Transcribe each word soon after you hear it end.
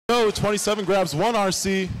go. 27 grabs one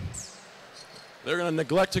RC. They're going to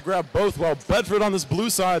neglect to grab both, while Bedford on this blue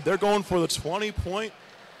side, they're going for the 20-point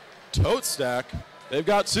tote stack. They've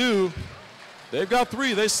got two. They've got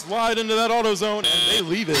three. They slide into that auto zone, and they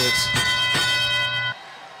leave it.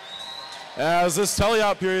 As this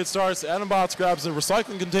teleop period starts, Adambots grabs a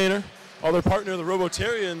recycling container, while their partner, the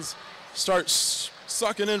Robotarians, start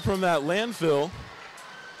sucking in from that landfill.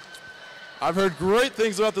 I've heard great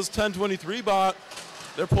things about this 1023 bot.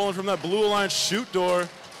 They're pulling from that Blue Alliance chute door.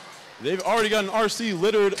 They've already got an RC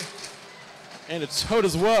littered and a tote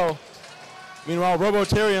as well. Meanwhile,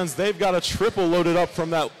 Robotarians, they've got a triple loaded up from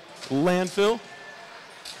that landfill.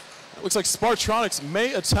 It looks like Spartronics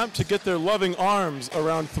may attempt to get their loving arms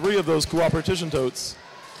around three of those cooperation totes.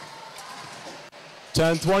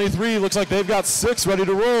 1023 looks like they've got six ready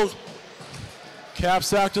to roll. Cap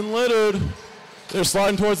stacked and littered. They're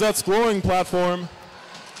sliding towards that scoring platform.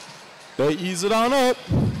 They ease it on up.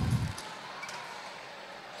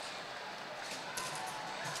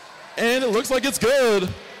 And it looks like it's good.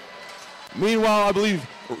 Meanwhile, I believe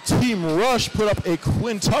Team Rush put up a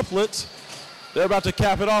quintuplet. They're about to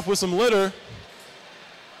cap it off with some litter.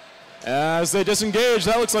 As they disengage,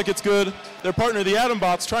 that looks like it's good. Their partner, the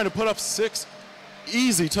Adambots, trying to put up six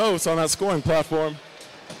easy totes on that scoring platform.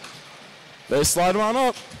 They slide them on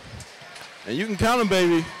up. And you can count them,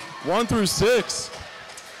 baby. 1 through 6.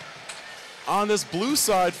 On this blue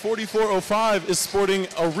side, 4405 is sporting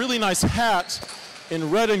a really nice hat in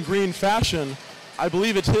red and green fashion. I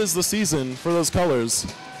believe it is the season for those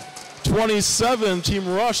colors. 27,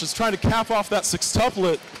 Team Rush is trying to cap off that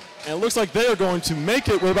sextuplet, and it looks like they are going to make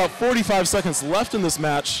it with about 45 seconds left in this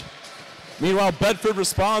match. Meanwhile, Bedford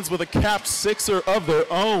responds with a capped sixer of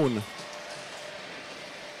their own.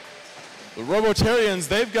 The Robotarians,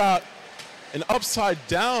 they've got an upside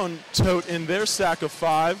down tote in their stack of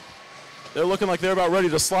 5. They're looking like they're about ready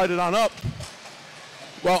to slide it on up.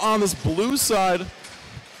 While on this blue side,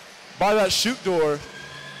 by that chute door,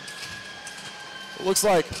 it looks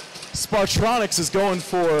like Spartronics is going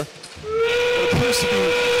for what appears to be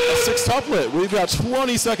a sextuplet. We've got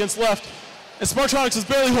 20 seconds left, and Spartronics is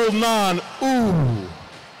barely holding on. Ooh.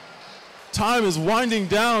 Time is winding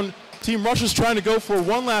down. Team Rush is trying to go for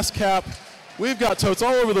one last cap. We've got totes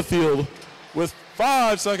all over the field with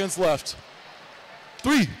 5 seconds left.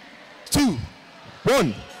 3, 2,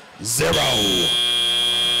 1, 0.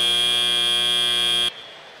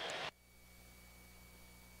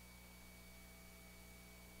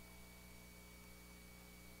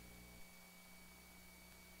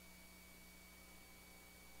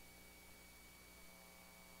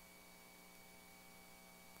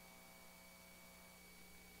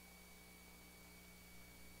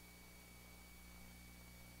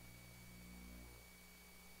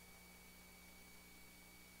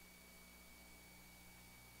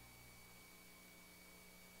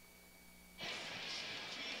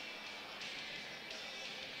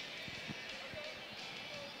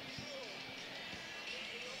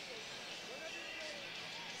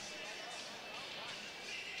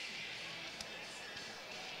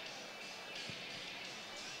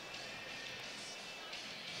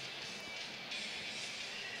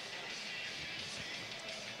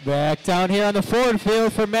 Back down here on the forward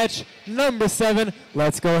field for match number 7.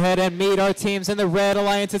 Let's go ahead and meet our teams in the Red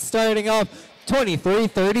Alliance. It's starting off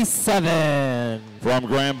 23-37. From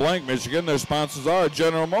Grand Blanc, Michigan, their sponsors are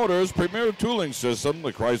General Motors, Premier Tooling System,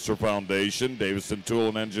 the Chrysler Foundation, Davison Tool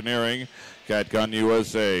and Engineering, CatCon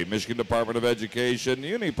USA, Michigan Department of Education,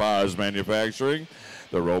 Unipause Manufacturing,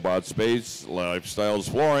 the Robot Space, Lifestyles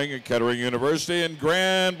Flooring at Kettering University, and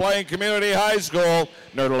Grand Blanc Community High School.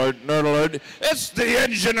 Nerd alert, nerd alert. It's the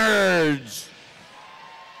Engine Nerds.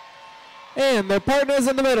 And their partners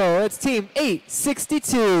in the middle, it's Team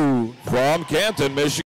 862. From Canton, Michigan.